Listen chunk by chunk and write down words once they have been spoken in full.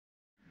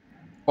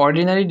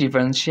Ordinary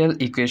differential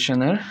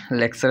ইকুয়েশনের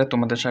লেকচারে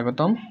তোমাদের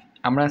স্বাগতম।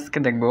 আমরা আজকে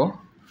দেখব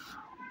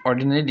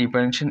ordinary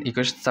differential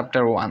equation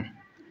chapter 1।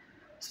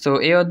 So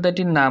এই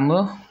অধ্যায়টির নামও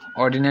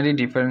অর্ডিনারি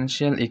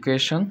ডিফারেনশিয়াল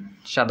ইকুয়েশন,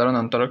 সাধারণ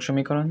অন্তরক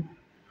সমীকরণ।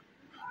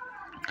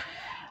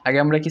 আগে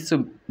আমরা কিছু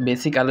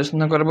বেসিক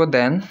আলোচনা করব,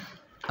 দেন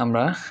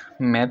আমরা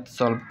ম্যাথ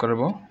সলভ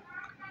করব।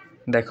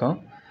 দেখো,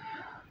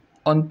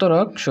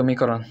 অন্তরক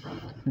সমীকরণ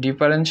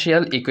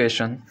ডিফারেনশিয়াল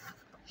ইকুয়েশন।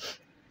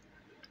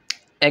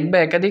 এক বা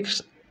একাধিক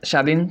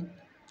স্বাধীন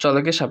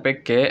চলকের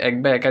সাপেক্ষে এক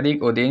বা একাধিক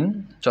অধীন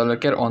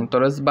চলকের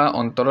অন্তরজ বা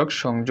অন্তরক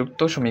সংযুক্ত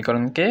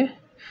সমীকরণকে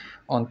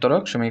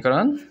অন্তরক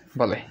সমীকরণ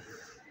বলে।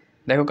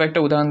 দেখো, কয়েকটা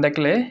উদাহরণ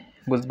দেখলে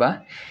বুঝবা।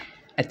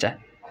 আচ্ছা,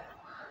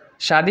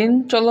 স্বাধীন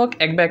চলক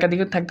এক বা একাধিক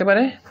থাকতে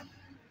পারে,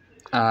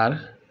 আর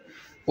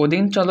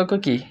অধীন চলকও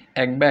কি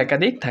এক বা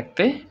একাধিক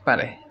থাকতে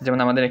পারে। যেমন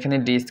আমাদের এখানে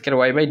D square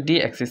Y by D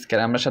x square,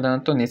 আমরা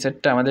সাধারণত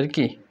নিচেরটা আমাদের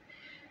কি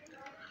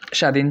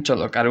স্বাধীন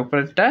চলক আর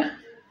উপরেরটা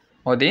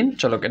অধীন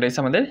চলক। এটা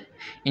হচ্ছে আমাদের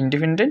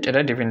ইন্ডিপেন্ডেন্ট,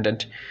 এটা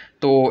ডিপেন্ডেন্ট।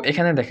 তো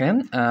এখানে দেখেন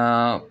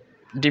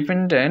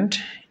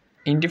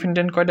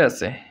ইন্ডিপেন্ডেন্ট কয়টা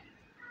আছে?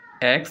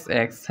 এক্স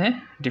এক্স, হ্যাঁ,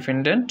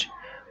 ডিপেন্ডেন্ট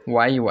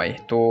ওয়াই ওয়াই।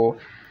 তো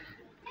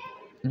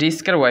D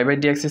square Y by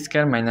D x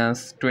square minus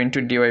 2 into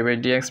D Y by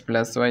D x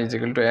plus Y is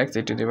equal to x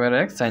E to the power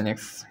x sine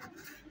x.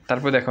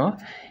 তারপর দেখো,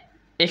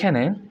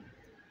 এখানে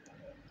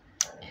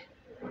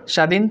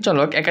স্বাধীন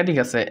চলক একাধিক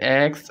আছে,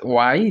 x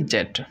Y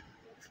Z,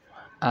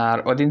 আর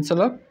অধীন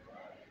চলক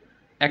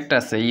একটা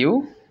আছে ইউ।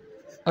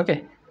 ওকে,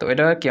 তো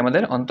এটা কি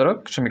আমাদের অন্তরক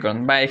সমীকরণ।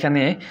 বা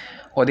এখানে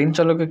অধীন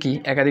চলকও কি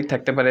একাধিক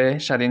থাকতে পারে,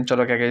 স্বাধীন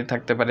চলক একাধিক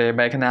থাকতে পারে।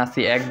 বা এখানে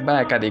আসি এক বা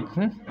একাধিক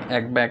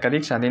এক বা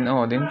একাধিক স্বাধীন ও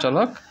অধীন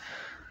চলক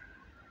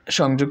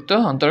সংযুক্ত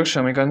অন্তরক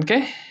সমীকরণকে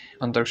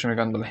অন্তরক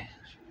সমীকরণ বলে,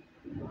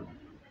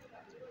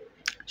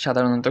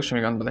 সাধারণ অন্তরক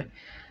সমীকরণ বলে।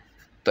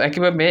 তো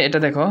একইভাবে এটা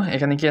দেখো,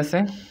 এখানে কি আছে?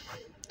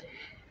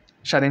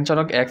 স্বাধীন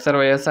চলক এক্স আর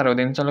ওয়াই আছে, আর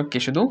অধীন চলক কি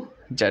শুধু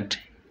জেড।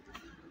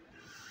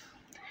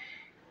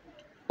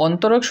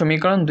 অন্তরক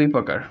সমীকরণ দুই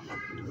প্রকার।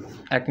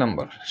 এক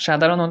নম্বর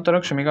সাধারণ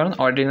অন্তরক সমীকরণ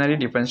অর্ডিনারি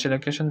ডিফারেনশিয়াল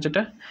ইকুয়েশন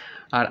যেটা,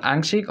 আর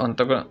আংশিক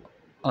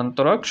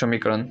অন্তরক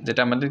সমীকরণ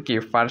যেটা আমাদের কি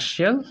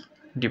পার্শিয়াল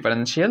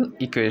ডিফারেনশিয়াল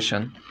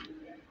ইকুয়েশন।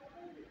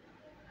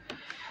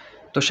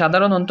 তো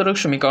সাধারণ অন্তরক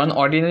সমীকরণ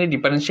অর্ডিনারি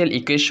ডিফারেনশিয়াল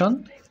ইকুয়েশন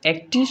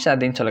একটি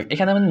স্বাধীন চলক,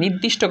 এখানে আমাদের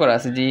নির্দিষ্ট করা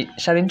আছে যে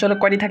স্বাধীন চলক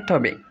কয়টি থাকতে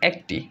হবে?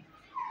 একটি।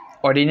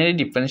 অর্ডিনারি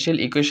ডিফারেনশিয়াল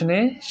ইকুয়েশনে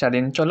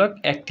স্বাধীন চলক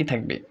একটি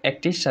থাকবে।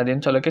 একটি স্বাধীন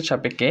চলকের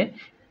সাপেক্ষে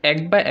এক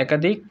বা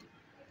একাধিক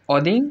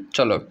অধীন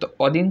চলক। তো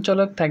অধীন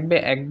চলক থাকবে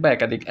এক বা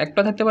একাধিক,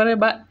 একটা থাকতে পারে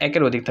বা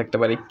একের অধিক থাকতে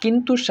পারে,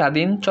 কিন্তু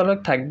স্বাধীন চলক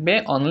থাকবে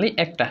অনলি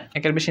একটা,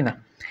 একের বেশি না।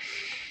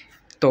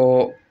 তো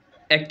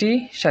একটি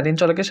স্বাধীন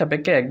চলকের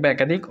সাপেক্ষে এক বা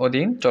একাধিক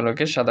অধীন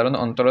চলকের সাধারণ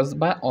অন্তরজ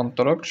বা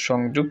অন্তরক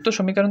সংযুক্ত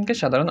সমীকরণকে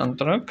সাধারণ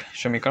অন্তরক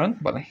সমীকরণ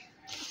বলে।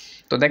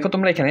 তো দেখো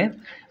তোমরা, এখানে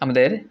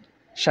আমাদের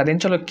স্বাধীন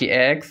চলক কি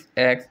এক্স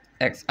এক্স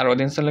এক্স, আর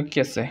অধীন চলক কি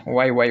আছে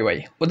ওয়াই ওয়াই ওয়াই।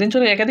 অধীন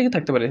চলক একাধিক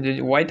থাকতে পারে, যে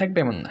ওয়াই থাকবে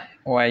এমন না,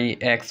 ওয়াই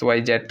এক্স ওয়াই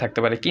জেড থাকতে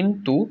পারে,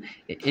 কিন্তু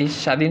এই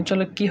স্বাধীন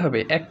চলক কি হবে?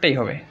 একটাই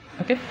হবে।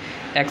 ওকে,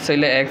 এক্স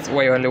হইলে এক্স,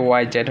 ওয়াই হলে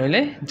ওয়াই, জেড হইলে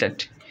জেড।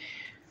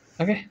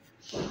 ওকে,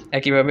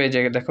 একইভাবে এই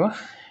জায়গায় দেখো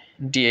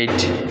d8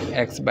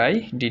 x by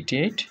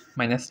dt8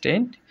 minus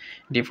 10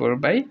 d4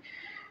 by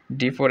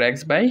d4 x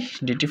by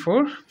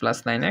dt4 plus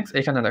 9x।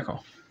 এখানে দেখো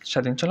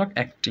স্বাধীন চলক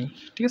একটি,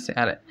 ঠিক আছে,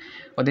 আর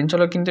অধীন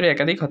চলক কিন্তু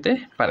একাধিক হতে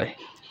পারে।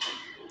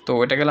 তো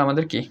এটা গেল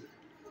আমাদের কি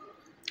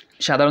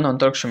সাধারণ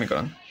অন্তরক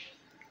সমীকরণ।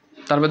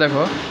 তারপর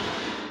দেখো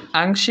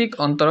আংশিক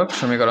অন্তরক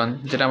সমীকরণ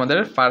যেটা আমাদের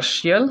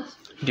পার্শিয়াল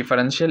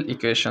ডিফারেনশিয়াল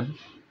ইকুয়েশন।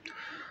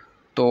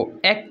 তো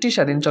একটি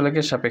স্বাধীন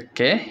চলকের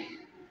সাপেক্ষে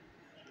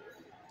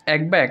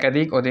এক বা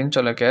একাধিক অধীন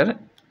চলকের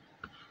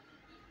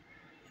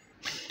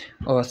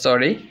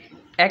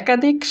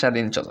একাধিক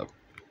স্বাধীন চলক।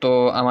 তো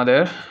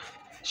আমাদের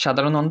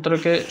সাধারণ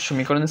অন্তরকের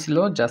সমীকরণ ছিল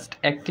জাস্ট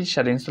একটি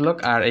স্বাধীন চলক,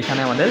 আর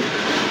এখানে আমাদের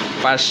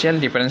পার্শিয়াল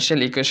ডিফারেনশিয়াল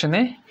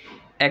ইকুয়েশনে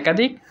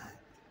একাধিক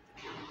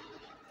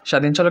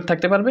স্বাধীন চলক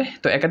থাকতে পারবে।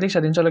 তো একাধিক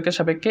স্বাধীন চলকের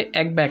সাপেক্ষে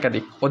এক বা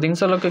একাধিক অধীন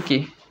চলকে কি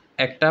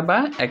একটা বা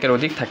একের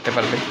অধিক থাকতে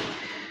পারবে।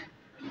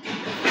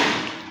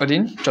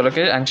 অধীন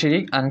চলকের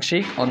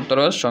আংশিক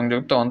অন্তরজ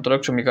সংযুক্ত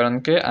অন্তরক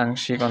সমীকরণকে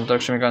আংশিক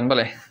অন্তরক সমীকরণ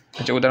বলে।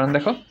 আচ্ছা, উদাহরণ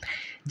দেখো,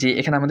 যে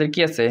এখানে আমাদের কি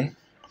আছে?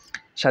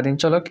 স্বাধীন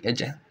চলক এই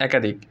যে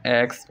একাধিক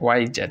এক্স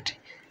ওয়াই জেড।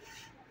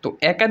 তো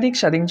একাধিক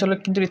স্বাধীন চলক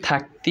কিন্তু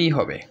থাকতেই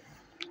হবে।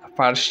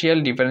 পার্শিয়াল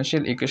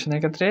ডিফারেনশিয়াল ইকুয়েশনের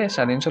ক্ষেত্রে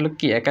স্বাধীন চলক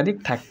কি একাধিক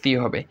থাকতেই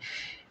হবে,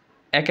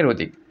 একের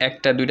অধিক,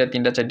 একটা দুইটা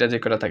তিনটা চারটা যে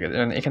করা থাকে।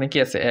 এখানে কি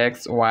আছে?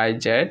 এক্স ওয়াই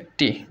জেড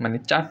টি, মানে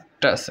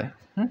চারটা আছে।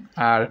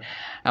 আর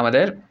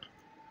আমাদের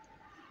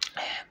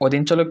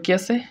অধীন চলক কি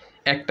আছে?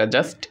 একটা,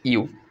 জাস্ট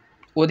ইউ।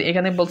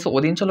 এখানে বলছো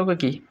অধীন চলকও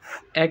কি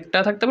একটা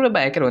থাকতে পারে বা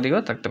একের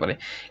অধিকও থাকতে পারে,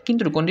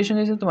 কিন্তু কন্ডিশন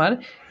হচ্ছে তোমার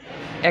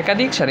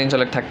একাধিক স্বাধীন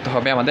চলক থাকতে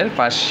হবে আমাদের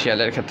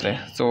পার্শিয়ালের ক্ষেত্রে।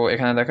 সো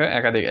এখানে দেখো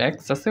একাধিক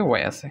এক্স আছে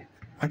ওয়াই আছে।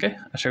 ওকে,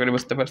 আশা করি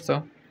বুঝতে পারছো।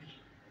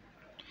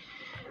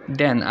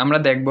 দেন আমরা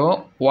দেখব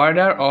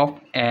order of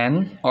an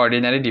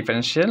ordinary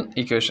differential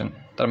equation,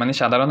 তার মানে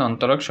সাধারণ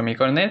অন্তরক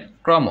সমীকরণের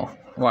ক্রম,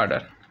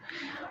 অর্ডার।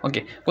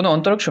 ওকে, কোনো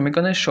অন্তরক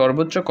সমীকরণের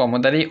সর্বোচ্চ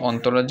ক্রমধারী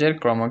অন্তরজের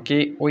ক্রমকে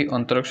ওই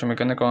অন্তরক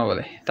সমীকরণের ক্রম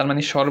বলে। তার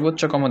মানে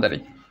সর্বোচ্চ ক্রমধারী।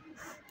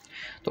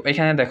 তো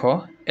এখানে দেখো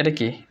এটা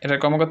কি, এটার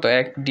ক্রম কত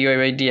 1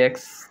 dy/dx,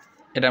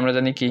 এটা আমরা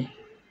জানি কি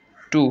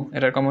 2,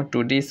 এটার ক্রম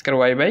 2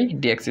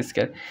 d²y/dx²।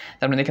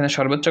 তার মানে এখানে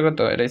সর্বোচ্চ কত,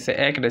 এটা হচ্ছে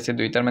 1, এটা হচ্ছে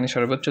 2, তার মানে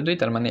সর্বোচ্চ 2,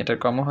 তার মানে এটার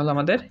ক্রম হলো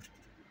আমাদের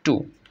 2।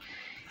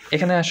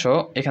 এখানে আসো,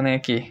 এখানে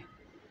কি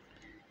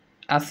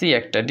আসি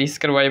একটা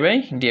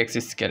d²y/dx²,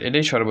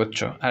 এটাই সর্বোচ্চ,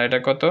 আর এটা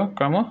কত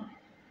ক্রম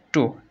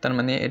 2, তার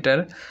মানে এটার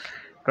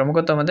ক্রম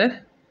কত আমাদের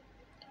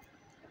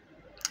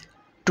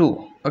 2।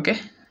 ওকে,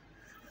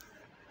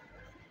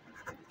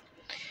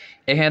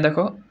 এখানে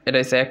দেখো এটা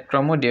হচ্ছে 1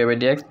 ক্রম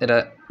dy/dx, এটা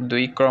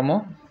 2 ক্রম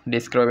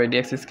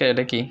d²y/dx²,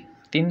 এটা কি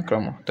 3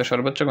 ক্রম। তো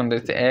সর্বোচ্চ কোনটা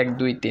হচ্ছে 1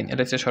 2 3,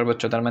 এটা হচ্ছে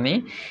সর্বোচ্চ, তার মানে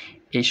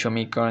এই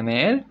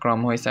সমীকরণের ক্রম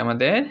হয়েছে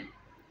আমাদের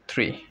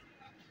 3।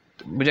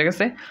 বুঝা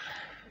গেছে?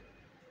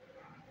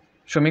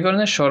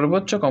 সমীকরণের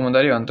সর্বোচ্চ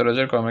ক্রমধারী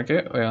অন্তরজের ক্রমকে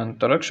ওই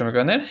অন্তরক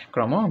সমীকরণের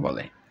ক্রম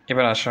বলে।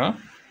 এবার আসো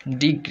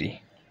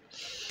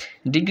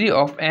degree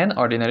of an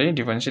ordinary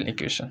differential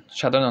equation,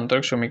 সাধারণ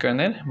অন্তরক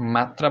সমীকরণের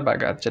মাত্রা বা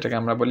ঘাত, যেটাকে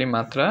আমরা বলি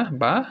মাত্রা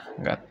বা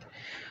ঘাত।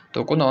 তো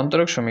কোনো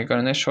অন্তরক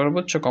সমীকরণের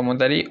সর্বোচ্চ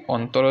ক্রমধারী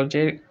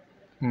অন্তরজের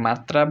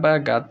মাত্রা বা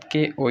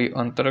ঘাতকে ওই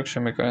অন্তরক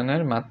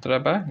সমীকরণের মাত্রা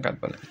বা ঘাত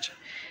বলা হচ্ছে।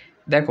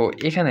 দেখো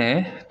এখানে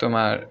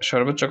তোমার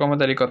সর্বোচ্চ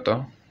ক্রমধারী কত,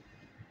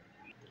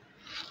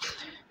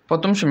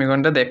 প্রথম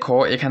সমীকরণটা দেখো,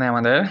 এখানে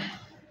আমাদের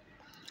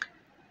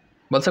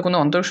বলছে কোনো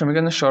অন্তরক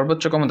সমীকরণের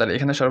সর্বোচ্চ ক্রমধারী,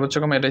 এখানে সর্বোচ্চ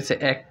ক্রম এটা হচ্ছে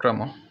 1 ক্রম।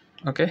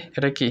 ওকে,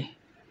 এটা কি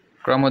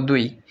ক্রম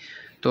 2।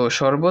 তো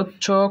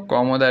সর্বোচ্চ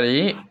ক্রমধারী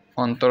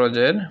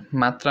অন্তরজের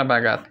মাত্রা বা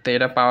ঘাত, তো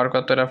এটা পাওয়ার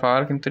কত, এটা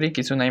পাওয়ার কিন্তু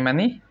কিছু নাই,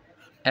 মানে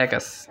 1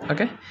 আছে।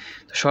 ওকে,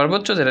 তো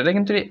সর্বোচ্চ যেটা, এটা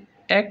কিন্তু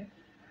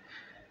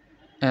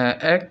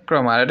 1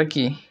 ক্রম, আর এটা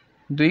কি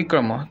 2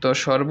 ক্রম। তো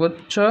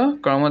সর্বোচ্চ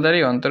ক্রমধারী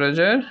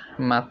অন্তরজের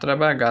মাত্রা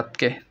বা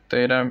ঘাতকে, তো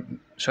এটা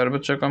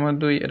সর্বোচ্চ ক্রম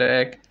 2, এটা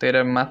 1, তো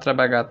এটার মাত্রা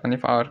বা ঘাত মানে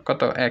পাওয়ার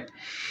কত 1,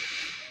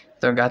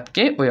 তো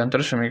ঘাতকে ওই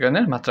অন্তরক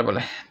সমীকরণের মাত্রা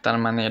বলে। তার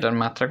মানে এটার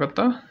মাত্রা কত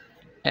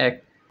 1,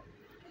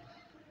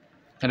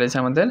 এটা হচ্ছে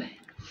আমাদের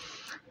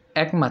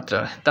 1 মাত্রা।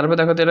 তারপর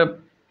দেখো তো এটা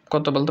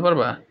কত বলতে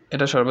পারবা,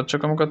 এটা সর্বোচ্চ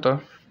ক্রম কত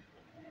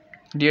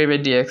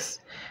dy/dx।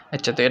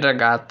 আচ্ছা, তো এটার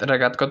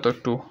ঘাত কত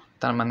 2,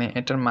 তার মানে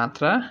এটার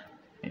মাত্রা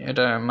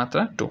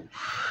 2।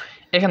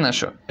 এখানে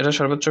আসো, এটা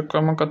সর্বোচ্চ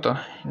ক্রম কত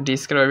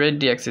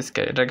d²y/dx²,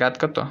 এটার ঘাত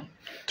কত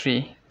 3,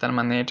 তার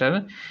মানে এটার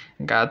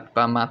ঘাত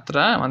বা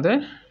মাত্রা আমাদের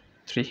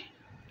 3।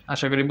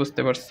 আশা করি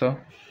বুঝতে পারছো।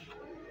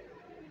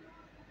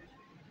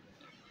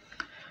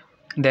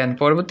 দেন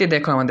পরবর্তী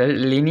দেখো আমাদের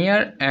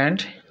linear and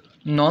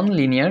non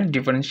linear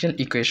differential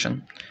equation.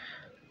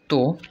 তো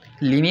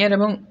লিনিয়ার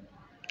এবং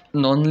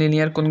নন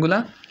লিনিয়ার কোনগুলা,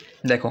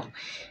 দেখো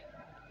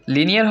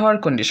লিনিয়ার হওয়ার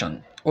কন্ডিশন,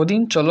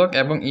 অধীন চলক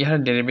এবং ইহার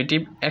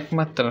ডেরিভেটিভ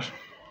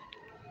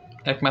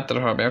একমাত্র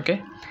হবে। ওকে,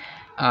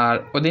 আর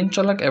অধীন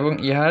চলক এবং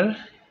ইহার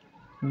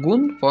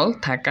গুণফল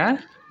থাকা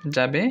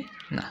যাবে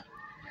না।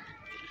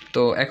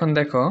 তো এখন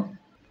দেখো,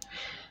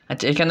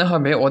 আচ্ছা এখানে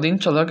হবে অধীন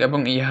চলক এবং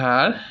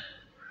ইহার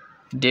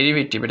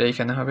ডেরিভেটিভ, এটা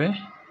এখানে হবে,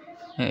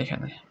 হ্যাঁ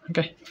এখানে।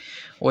 ওকে,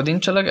 অধীন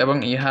চলক এবং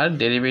ইহার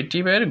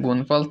ডেরিভেটিভের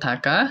গুণফল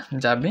থাকা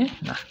যাবে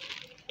না,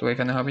 তো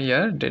এখানে হবে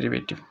ইহার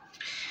ডেরিভেটিভ।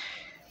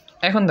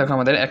 এখন দেখো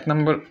আমাদের 1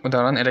 নম্বর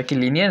উদাহরণ, এটা কি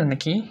লিনিয়ার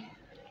নাকি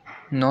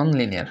নন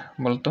লিনিয়ার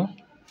বলতো।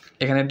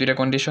 এখানে 2টা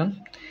কন্ডিশন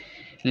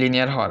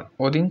লিনিয়ার হওয়ার,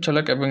 অধীন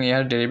চলক এবং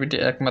ইহার ডেরিভেটিভ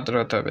একমাত্র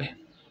হতে হবে।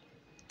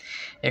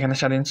 এখানে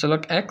স্বাধীন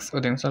চলক x,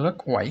 অধীন চলক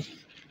y,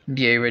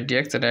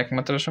 dy/dx, এটা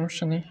একমাত্র,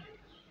 সমস্যা নেই।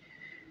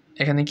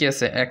 এখানে কি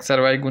আছে, x আর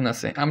y গুণ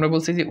আছে। আমরা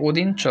বলছি যে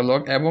অধীন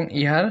চলক এবং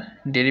ইহার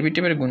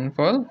ডেরিভেটিভের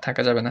গুণফল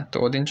থাকা যাবে না, তো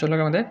অধীন চলক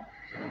আমাদের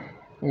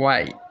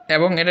y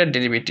এবং এটার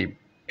ডেরিভেটিভ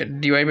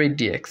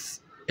dy/dx,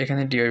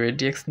 এখানে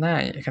dy/dx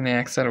নাই, এখানে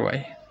x আর y,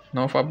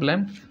 নো প্রবলেম,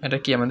 এটা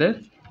কি আমাদের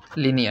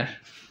লিনিয়ার।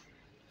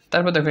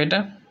 তারপর দেখো এটা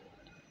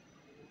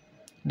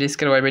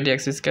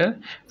d²y/dx²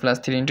 প্লাস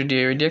 3 ×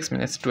 dy/dx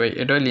 - 2y,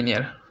 এটাও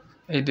লিনিয়ার।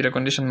 এই 2টা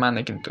কন্ডিশন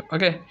মানে কিন্তু।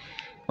 ওকে,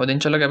 অধীন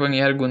চলক এবং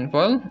ইহার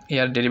গুণফল,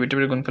 ইহার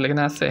ডেরিভেটিভের গুণফল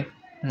এখানে আছে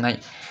নাই,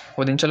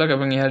 অধীন চলক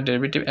এবং ইহার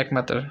ডেরিভেটিভ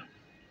একমাত্র।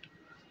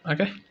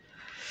 ওকে,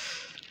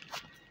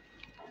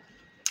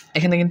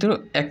 এখানে কিন্তু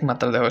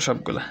একমাত্রা দেখো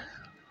সবগুলা।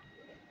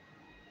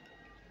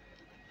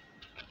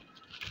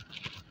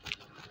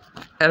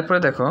 এরপরে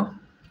দেখো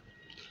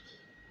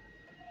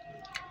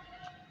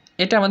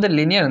এটা আমাদের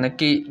লিনিয়ার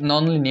নাকি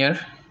নন লিনিয়ার।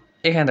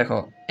 এখানে দেখো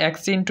x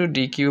 ×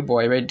 d³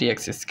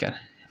 y/dx²,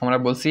 আমরা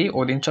বলছি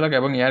অধীন চলক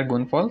এবং ইয়ার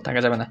গুণফল থাকা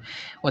যাবে না।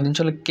 অধীন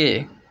চলক কে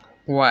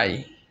y,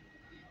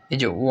 এই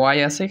যে y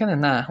আছে এখানে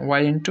না,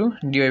 y ×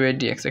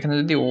 dy/dx, এখানে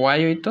যদি y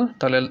হইতো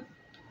তাহলে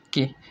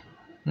কি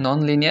নন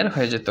লিনিয়ার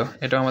হয়ে যেত,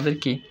 এটা আমাদের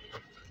কি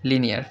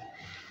লিনিয়ার।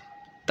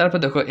 তারপর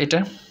দেখো এটা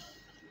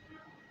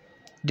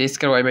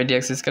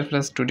d²y/dx²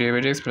 প্লাস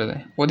 2dy/dx,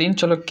 অধীন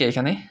চলক কে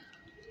এখানে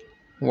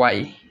y,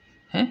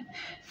 হ্যাঁ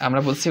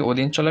আমরা বলছি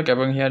অধীন চলক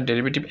এবং ইয়ার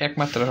ডেরিভেটিভ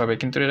একমাত্র হবে,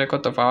 কিন্তু এটা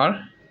কত পাওয়ার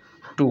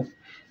 2,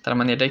 তার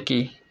মানে এটা কি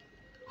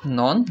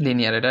নন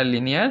লিনিয়ার, এটা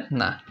লিনিয়ার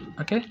না।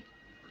 ওকে,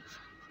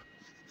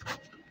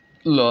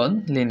 নন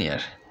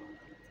লিনিয়ার।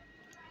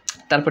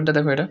 তারপরটা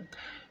দেখো এটা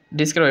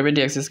D square Y by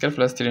D x square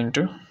plus 3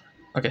 into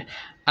ওকে।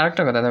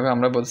 আরেকটা কথা দেখো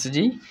আমরা বলছি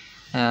যে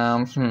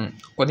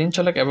অধীন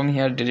চলক এবং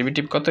হিয়ার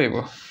ডেরিভেটিভ কত হইব,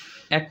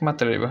 এক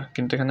মাত্রা হইব,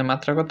 কিন্তু এখানে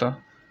মাত্রা কত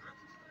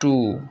 2।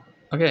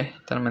 ওকে,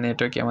 তার মানে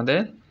এটা কি আমাদের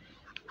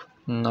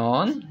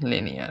নন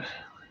লিনিয়ার।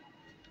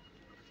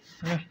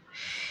 ওকে,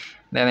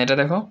 দেন এটা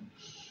দেখো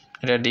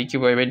এটা D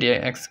cube Y by D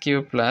x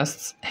cube plus,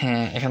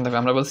 হ্যাঁ এখান থেকে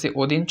আমরা বলছি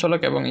অধীন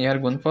চলক এবং ইয়ার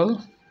গুণফল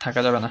থাকা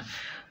যাবে না,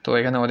 তো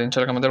এখানে অধীন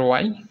চলক আমাদের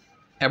ওয়াই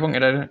এবং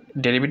এটার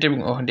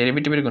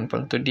ডেরিভেটিভের গুণফল,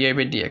 তো ডিআই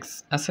বাই ডিএক্স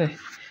আছে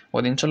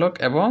অধীন চলক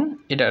এবং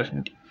এটার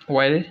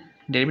ওয়াইয়ের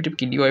ডেরিভেটিভ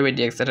কি ডিওয়াই বাই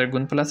ডিএক্স, এটার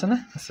গুণফল আছে না,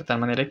 আচ্ছা তার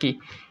মানে এটা কি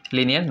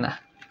লিনিয়ার না,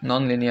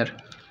 নন লিনিয়ার।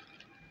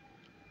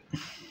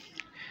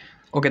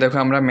 ওকে দেখো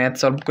আমরা ম্যাথ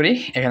সলভ করি।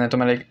 এখানে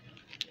তোমার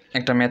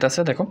একটা ম্যাথ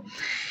আছে দেখো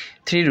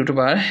 3 root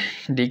over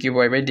d cube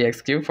y by dx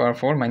cube for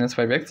 4 minus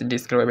 5x d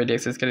square y by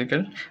dx square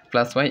equal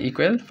plus y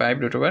equal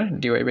 5 root over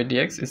dy by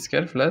dx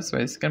square plus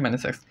y square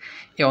minus x।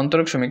 এই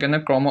অন্তরক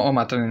সমীকরণের ক্রম ও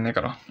মাত্রা নির্ণয়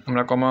করো।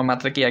 আমরা ক্রম ও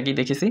মাত্রা কি আগেই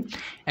দেখেছি,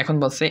 এখন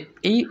বলছে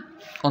এই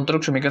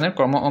অন্তরক সমীকরণের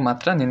ক্রম ও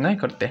মাত্রা নির্ণয়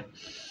করতে।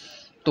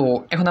 তো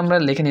এখন আমরা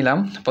লিখে নিলাম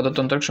প্রদত্ত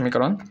অন্তরক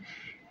সমীকরণ।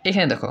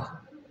 এখানে দেখো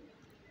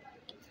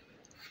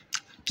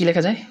কি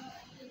লেখা যায়,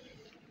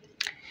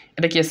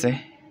 এটা কি আছে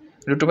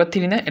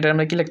 √3 না, এটা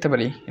আমরা কি লিখতে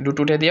পারি রুট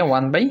উঠে দিয়ে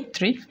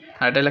 1/3,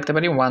 আর এটা লিখতে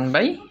পারি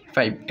 1/5,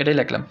 এটাই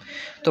লিখলাম।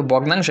 তো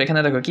ভগ্নাংশ এখানে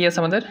দেখো কি আছে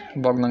আমাদের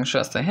ভগ্নাংশ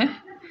আছে, হ্যাঁ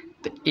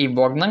তো এই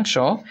ভগ্নাংশ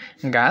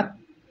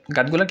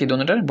ঘাতগুলো কি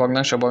দুটোটার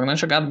ভগ্নাংশ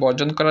ঘাত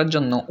বর্জন করার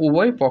জন্য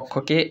উভয়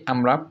পক্ষকে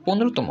আমরা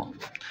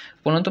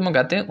 15তম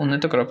ঘাতে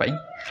উন্নীত করে পাই।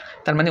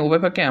 তার মানে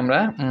উভয় পক্ষে আমরা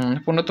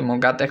 15তম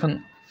ঘাত, এখন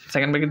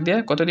সেকেন্ড ব্র্যাকেট দিয়ে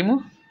কত দিব,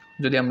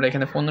 যদি আমরা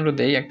এখানে 15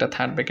 দেই একটা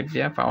থার্ড ব্র্যাকেট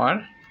দিয়ে পাওয়ার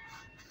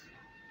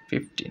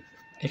 15,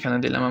 এখানে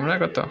দিলাম আমরা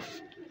কত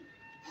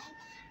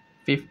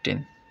 15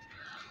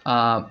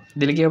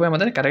 দিলে কি হবে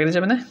আমাদের কাটাকাটি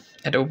যাবে না,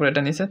 এটা উপরে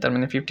এটা নিচে, তার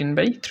মানে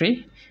 15/3।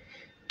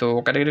 তো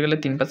কাটাকাটি গেলে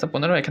 3 5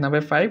 15, এখানে হবে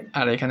 5,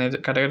 আর এখানে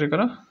কাটাকাটি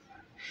করো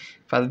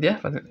 5 দিয়া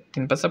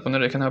 3 5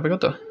 15, এখানে হবে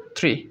কত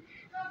 3।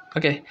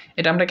 ওকে,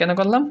 এটা আমরা কেন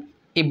করলাম,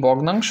 এই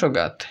ভগ্নাংশ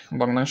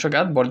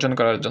ঘাত বর্জন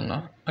করার জন্য।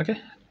 ওকে,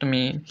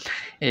 তুমি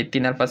এই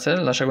 3 আর 5 এর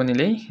লসাগু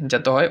নিলেই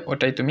যত হয়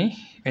ওটাই তুমি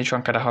এই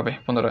সংখ্যাটা হবে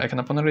 15,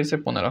 এখানে 15 হয়েছে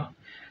 15,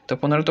 তো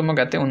 15তম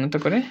ঘাতে উন্নত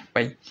করে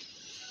পাই।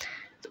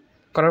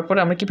 করার পরে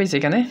আমরা কি পাইছি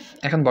এখানে,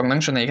 এখন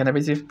ভগ্নাংশ নেই, এখানে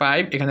পাইছি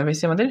 5, এখানে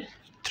পাইছি আমাদের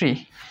 3।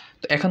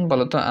 তো এখন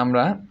বলো তো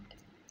আমরা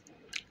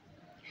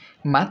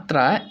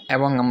মাত্রা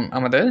এবং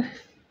আমাদের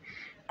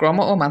ক্রম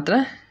ও মাত্রা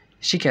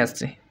শিখে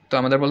আসছি। তো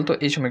আমাদের বলতো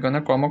এই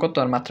সমীকরণের ক্রম কত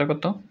আর মাত্রা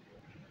কত।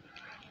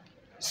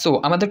 সো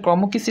আমাদের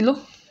ক্রম কি ছিল,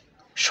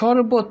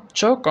 সর্বোচ্চ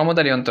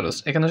ক্রমধারী অন্তরজ,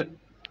 এখানে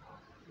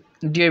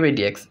ডিওয়াই বাই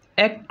ডিএক্স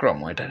এক ক্রম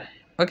এটার।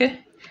 ওকে,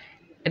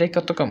 এটা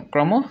কত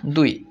ক্রম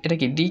 2, এটা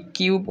কি D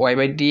cube Y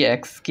by D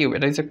x cube,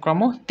 এটা হচ্ছে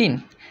ক্রম 3,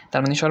 তার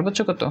মানে সর্বোচ্চ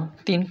কত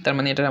 3, তার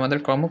মানে এটা আমাদের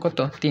ক্রম কত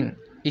 3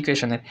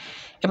 ইকুয়েশনের।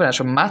 এবার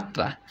আসো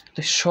মাত্রা,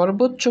 তো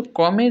সর্বোচ্চ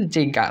ক্রমের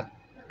যে ঘাত,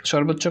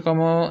 সর্বোচ্চ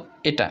ক্রম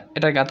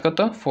এটার ঘাত কত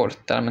 4,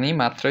 তার মানে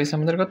মাত্রা হয়েছে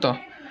আমাদের কত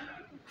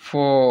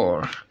 4।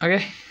 ওকে,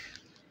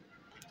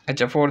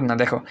 আচ্ছা 4 না,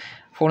 দেখো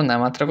 4 না,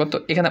 মাত্রা কত,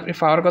 এখানে আপনি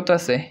পাওয়ার কত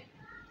আছে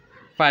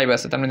 5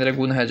 আছে, তার মানে এটা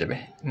গুণ হয়ে যাবে,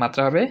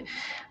 মাত্রা হবে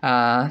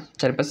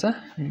 4 5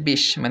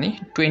 20 মানে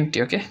 20।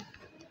 ওকে,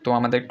 তো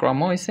আমাদের ক্রম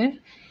হয়েছে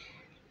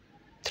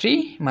 3,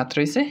 মাত্রা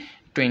হয়েছে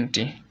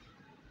 20।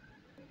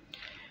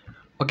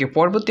 ওকে,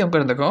 পরবর্তী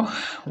অঙ্কটা দেখো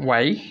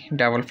y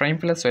double prime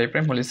plus y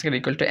prime whole square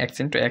equal to x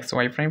into x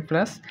Y prime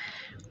plus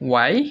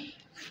y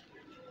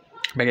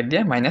bracket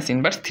দিয়ে মাইনাস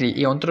ইনভার্স 3।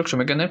 এই অন্তরক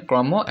সমীকরণের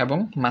ক্রম এবং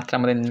মাত্রা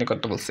আমাদের নির্ণয়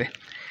করতে বলছে।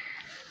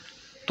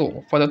 তো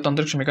প্রদত্ত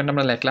অন্তরক সমীকরণটা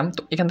আমরা লিখলাম।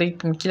 তো এখান থেকে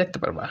তুমি কী লিখতে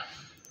পারবা,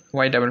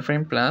 y double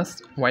prime plus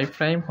y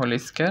prime whole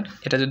square,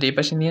 এটা যদি এই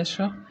পাশে নিয়ে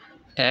আসো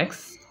x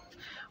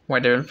y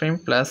double prime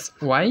plus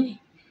y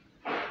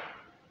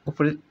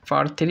উপরে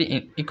পাওয়ার 3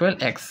 ইকুয়াল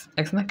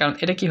x না, কারণ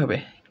এটা কি হবে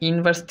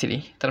ইনভার্স 3,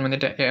 তার মানে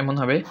এটা এমন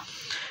হবে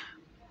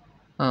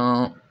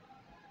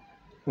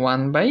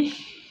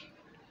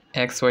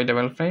 1/xy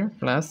double prime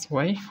plus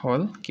y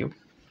whole cube.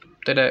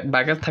 তো এটা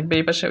বাগার থাকবে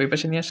এই পাশে, ওই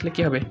পাশে নিয়ে আসলে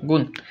কি হবে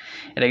গুণ,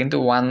 এটা কিন্তু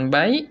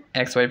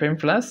 1/xy prime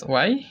plus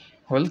y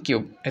whole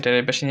cube, এটা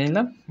এই পাশে নিয়ে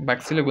নিলাম, বাগ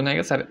ছিল গুণ হয়ে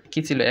গেছে, আর কী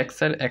ছিল এক্স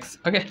আর এক্স।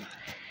 ওকে,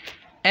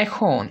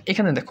 এখন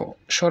এখানে দেখো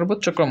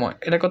সর্বোচ্চ ক্রম,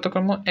 এটা কত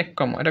ক্রম 1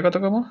 ক্রম, এটা কত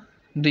ক্রম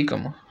 2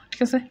 ক্রম,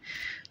 ঠিক আছে।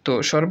 তো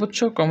সর্বোচ্চ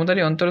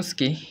ক্রমধারী অন্তরজ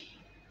কি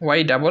y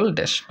ডাবল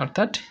ড্যাশ,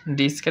 অর্থাৎ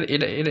ডি স্কয়ার,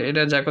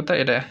 এটা যা কথা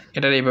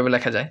এটার এইভাবে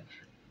লেখা যায়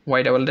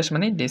y ডাবল ড্যাশ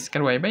মানে ডি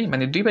স্কয়ার y বাই,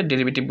 মানে 2 বার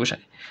ডেরিভেটিভ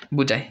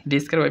বুঝায় D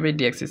square y by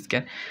dx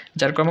square,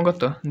 যার ক্রম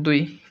কত 2,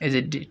 এই যে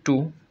 2।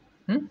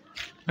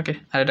 ওকে,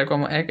 আর এটা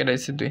ক্রম 1, এটা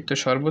হচ্ছে 2, তো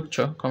সর্বোচ্চ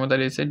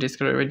ক্রমধারী হচ্ছে D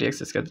square y by dx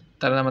square,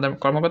 তার আমাদের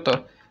ক্রম কত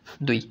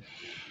 2।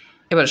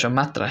 এবার সব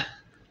মাত্রা,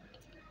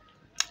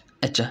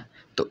 আচ্ছা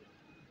তো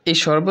এই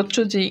সর্বোচ্চ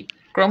যে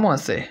ক্রম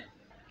আছে,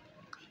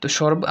 তো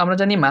আমরা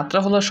জানি মাত্রা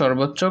হলো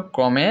সর্বোচ্চ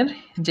ক্রমের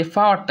যে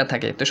পাওয়ারটা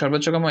থাকে, তো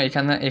সর্বোচ্চ ক্রম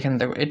এখানে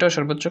দেখো এটাও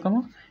সর্বোচ্চ ক্রম,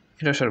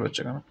 এটাও সর্বোচ্চ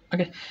ক্রম।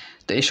 ওকে,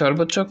 তো এই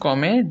সর্বোচ্চ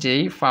ক্রমে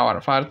যেই পাওয়ার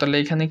তাহলে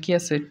এখানে কি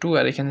আছে 2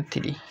 আর এখানে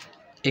 3,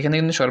 এখানে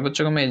কিন্তু সর্বোচ্চ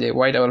ক্রম এই যে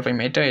ওয়াই ডাবল প্রাইম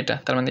এটা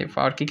তার মানে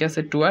পাওয়ার কী আছে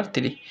 2 আর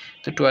 3,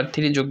 তো 2 আর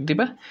 3 যোগ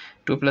দিবা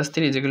 2 +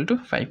 3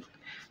 = 5।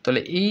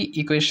 তাহলে এই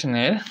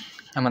ইকুয়েশনের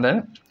আমাদের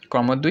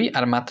ক্রম 2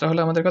 আর মাত্রা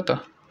হলো আমাদের কত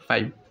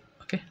 5।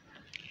 ওকে,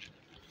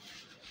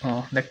 ও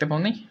দেখতে পাও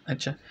নি,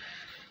 আচ্ছা।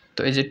 তো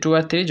এই যে 2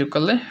 আর 3 যোগ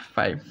করলে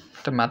 5,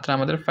 তো মাত্রা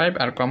আমাদের 5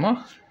 আর ক্রম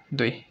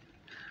 2।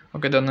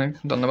 ওকে,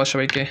 ধন্যবাদ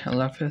সবাইকে,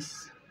 আল্লাহ হাফেজ।